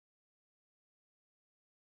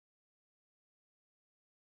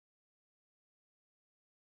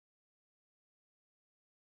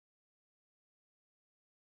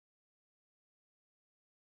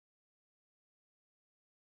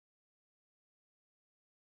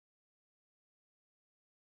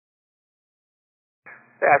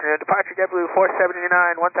Good afternoon. Departure JetBlue 479,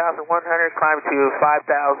 1,100, climb to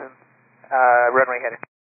 5,000, runway heading.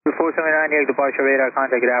 479, New York departure radar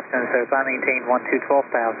contact. Good afternoon, sir. Climb maintain 12,000.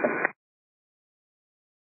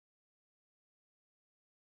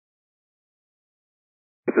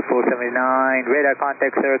 The 479, radar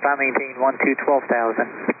contact, sir. Climb maintain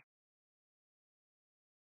 12,000.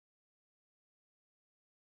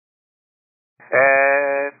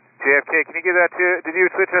 And JFK, can you give that to, did you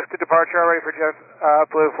switch us to departure already for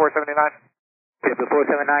JetBlue 479? JetBlue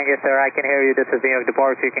 479, yes, sir. I can hear you. This is New York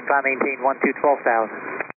departure. You can climb maintain 12,000.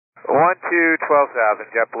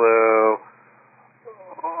 12,000, JetBlue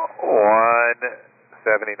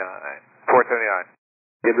 179, 479.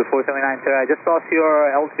 JetBlue 479, sir. I just lost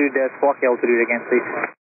your altitude. Squawk altitude again, please.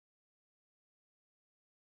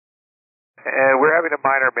 And we're having a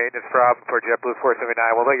minor maintenance problem for JetBlue 479.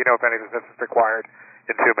 We'll let you know if anything is required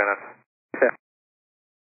in 2 minutes. Sir.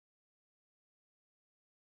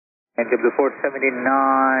 And JetBlue 479,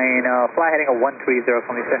 fly heading a 130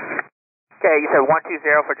 for me, sir. Okay, you said 120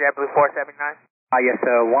 for JetBlue 479? Yes,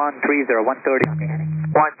 sir. 130, 130.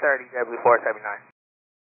 130 JetBlue 479.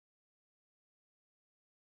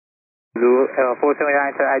 Blue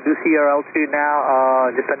 479, sir. I do see your altitude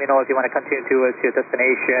now. Just let me know if you want to continue towards your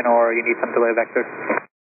destination or you need some delay vectors.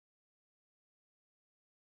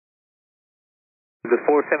 The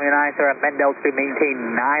 479, sir. Amend altitude,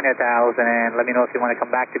 maintain 9,000, and let me know if you want to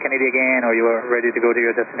come back to Kennedy again or you are ready to go to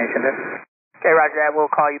your destination there. Okay, roger that.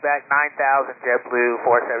 We'll call you back 9,000 JetBlue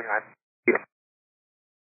 479.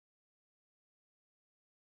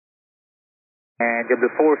 And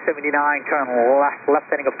JetBlue 479, turn left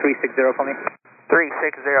heading of 360 for me.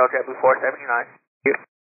 360 JetBlue 479. Yep.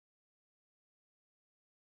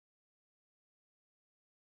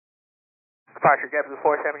 Departure JetBlue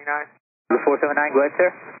 479. JetBlue 479, go ahead, sir.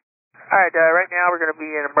 Alright, right now we're going to be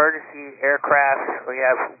in emergency aircraft. We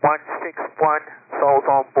have 161 souls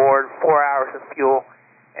on board, 4 hours of fuel,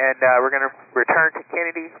 and we're going to return to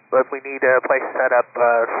Kennedy, but we need a place to set up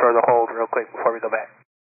for the hold real quick before we go back.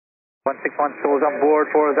 161 souls on board,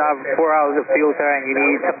 4 hours of fuel, sir, and you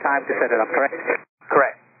need some time to set it up, correct?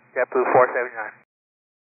 Correct. JetBlue 479.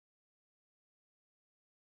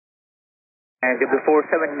 And JetBlue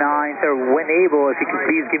 479, sir, when able, if you could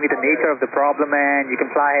please give me the nature of the problem, and you can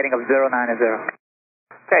fly heading of 090.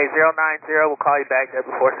 Okay, 090, we'll call you back,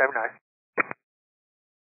 JetBlue 479.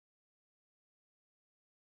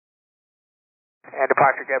 And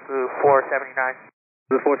departure JetBlue 479.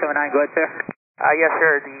 JetBlue 479, go ahead, sir. Yes,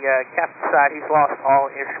 sir. The captain's side, he's lost all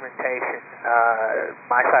instrumentation.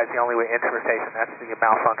 My side's the only way instrumentation. That's the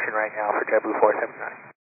malfunction right now for JetBlue 479.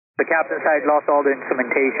 The captain's side lost all the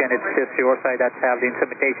instrumentation. It's just your side that's have the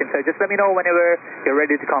instrumentation. So just let me know whenever you're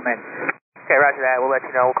ready to come in. Okay, roger that. We'll let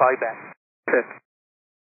you know. We'll call you back. Sir.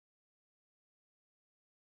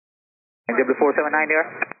 And JetBlue 479 here?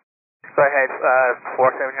 Go ahead,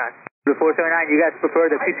 479. JetBlue 479, you guys prefer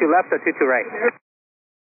the 22 left or 22 right?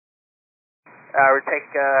 We'll take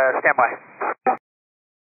standby.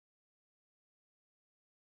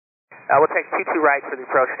 We'll take 22 right for the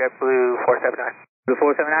approach JetBlue 479. The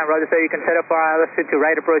 479, roger, sir. You can set up our altitude to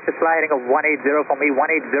right approach to fly heading of 180 for me,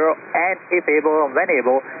 180, and if able, when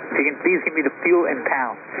able, if you can please give me the fuel in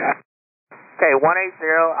pounds. Okay, 180,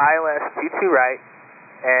 ILS 22 right,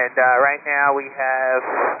 and right now we have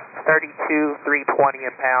 32,320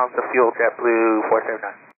 in pounds of fuel JetBlue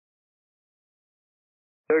 479.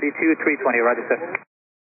 32,320, roger, sir.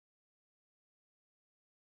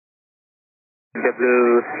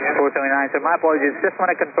 JetBlue 479, sir. My apologies. Just want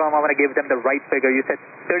to confirm. I want to give them the right figure. You said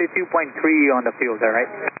 32.3 on the fuel there, right?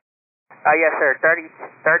 Yes, sir.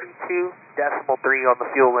 32.3 on the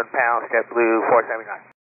fuel in pounds, JetBlue 479.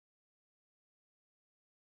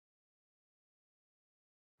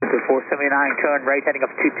 JetBlue 479, turn right heading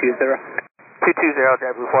of 220. 220,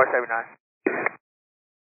 JetBlue 479.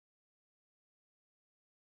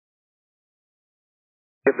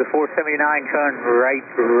 JetBlue 479, turn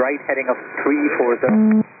right heading of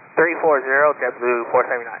 340. 340, JetBlue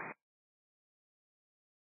 479.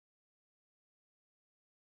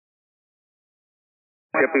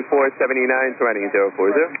 JetBlue 479, running 040.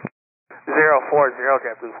 040,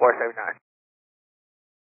 JetBlue 479.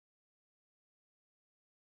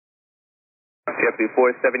 JetBlue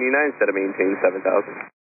 479, set to maintain 7,000.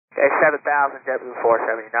 Okay, 7,000, JetBlue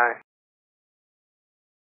 479.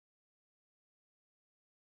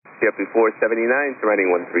 JetBlue 479,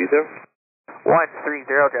 running 130. 130,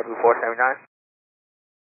 JetBlue 479.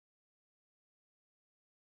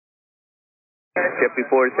 JetBlue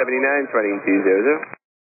 479, running 200.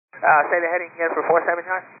 Say the heading again for 479.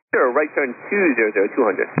 Sure, right turn 200,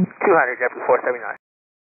 200. 200, JetBlue 479.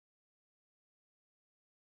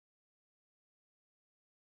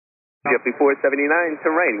 JetBlue 479 to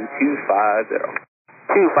rating 250.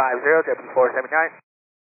 250, JetBlue 479.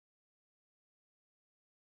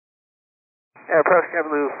 Approach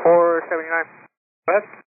JetBlue 479. What?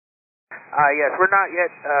 Yes, we're not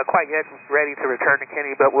yet, quite yet ready to return to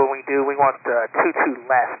Kennedy, but when we do, we want 22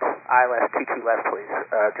 left, ILS 22 left, please,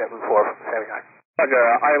 JetBlue 479. Roger,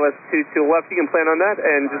 ILS 22 left, you can plan on that,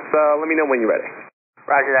 and just let me know when you're ready.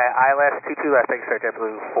 Roger that, ILS 22 left, thanks sir,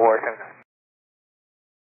 JetBlue 479.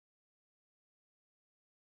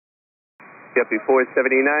 JetBlue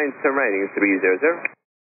 479, turn rating 300.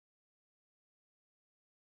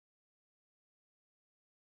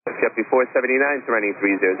 JetBlue 479, turn rating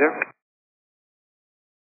 300.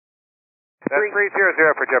 That's 300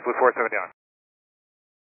 for JetBlue 479.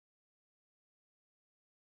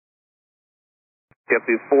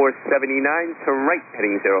 JetBlue 479, turn right,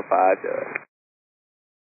 heading 050.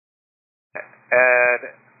 And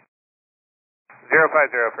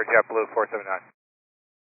 050 for JetBlue 479.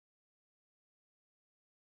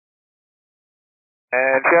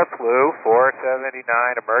 And JetBlue 479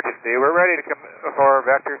 emergency. We're ready to for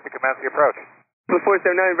vectors to commence the approach. JetBlue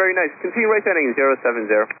 479, very nice. Continue right heading 070.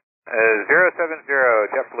 070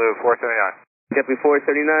 JetBlue 479. JetBlue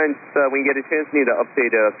 479, when you get a chance, need to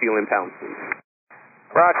update fuel in pounds, please.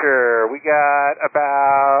 Roger, we got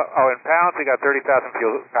about, in pounds, we got 30,000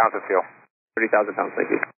 pounds of fuel. 30,000 pounds,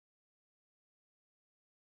 thank you.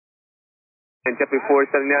 And JetBlue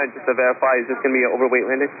 479, just to verify, is this going to be an overweight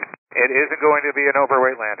landing? It isn't going to be an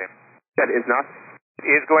overweight landing. That is not?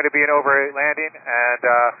 It is going to be an overweight landing, and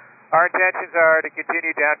our intentions are to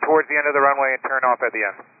continue down towards the end of the runway and turn off at the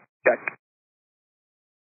end. Check.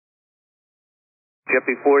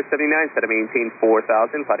 JetBlue 479, set to maintain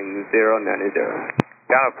 4,000, fighting 090.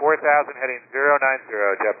 Down at 4,000, heading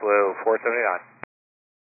 090, JetBlue 479.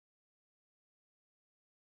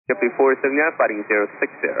 JetBlue 479, fighting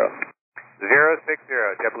 060.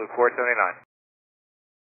 060, JetBlue 479.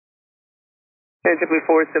 And JetBlue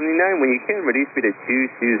 479, when you can, reduce speed to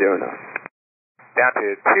 220 knots. Down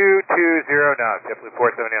to 220 knots, JetBlue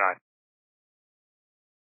 479.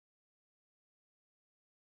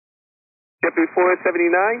 JetBlue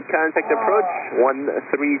 479, contact approach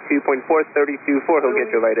 132.4, 32.4, he'll get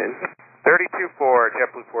you right in. 32.4,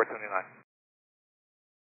 JetBlue 479.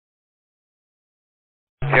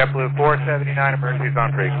 JetBlue 479, emergencies on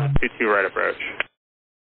frequency. 22 right approach.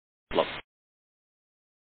 Look.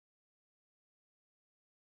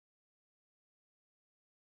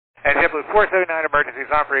 And JetBlue 479, emergencies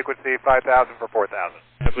on frequency, 5,000 for 4,000.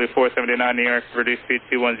 JetBlue 479, New York, reduce speed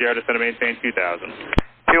 210 to set to maintain 2,000.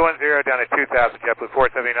 210 down to 2,000, JetBlue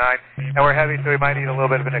 479. And we're heavy, so we might need a little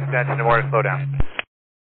bit of an extension in order to slow down.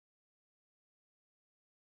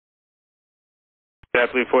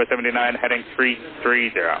 JetBlue 479, heading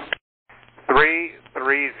 330.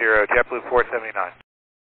 330, JetBlue 479.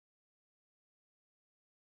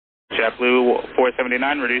 JetBlue 479,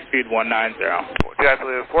 reduce speed 190.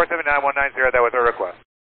 JetBlue 479, 190, that was our request.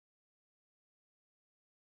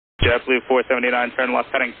 JetBlue 479, turn left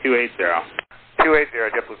heading 280. 280,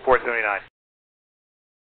 JetBlue 479.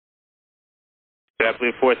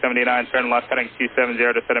 JetBlue 479, turn left heading 270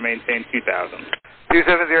 to set to maintain 2,000.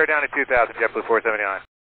 270 down to 2,000, JetBlue 479.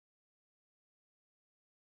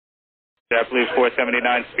 JetBlue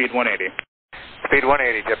 479, speed 180. Speed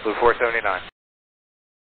 180, JetBlue 479.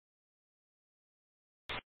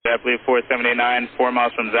 JetBlue 479, 4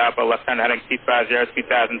 miles from Zappa, left turn heading 250,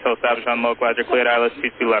 2,000 until established on localizer, cleared ILS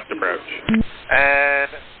 22 left approach. And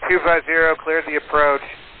 250, cleared the approach,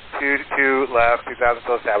 22 left, 2,000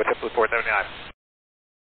 until established, JetBlue 479.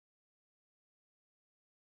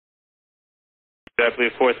 JetBlue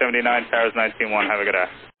 479, towers 19-1, have a good day.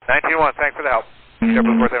 19-1, thanks for the help.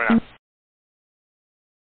 JetBlue 479.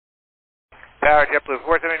 Tower, JetBlue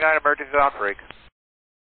 479, emergency on freak.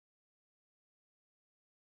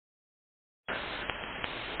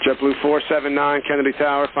 JetBlue 479, Kennedy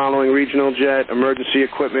Tower, following regional jet. Emergency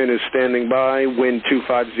equipment is standing by. Wind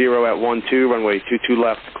 250 at 12, runway 22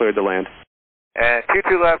 left, cleared to land. And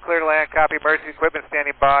 22 left, clear to land, copy. Emergency equipment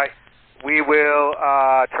standing by. We will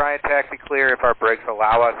try and taxi clear if our brakes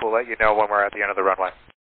allow us. We'll let you know when we're at the end of the runway.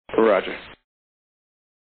 Roger.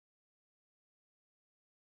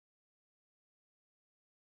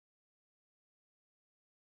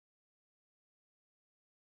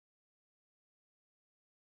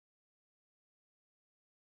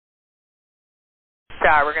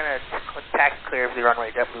 We're going to click taxi clear for the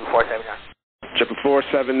runway, JetBlue 479. JetBlue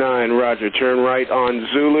 479, roger. Turn right on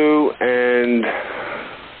Zulu and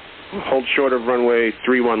hold short of runway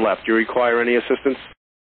 31 left. Do you require any assistance?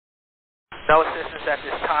 No assistance at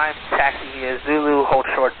this time. Taxi is Zulu, hold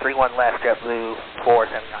short 31 left, JetBlue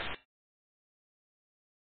 479.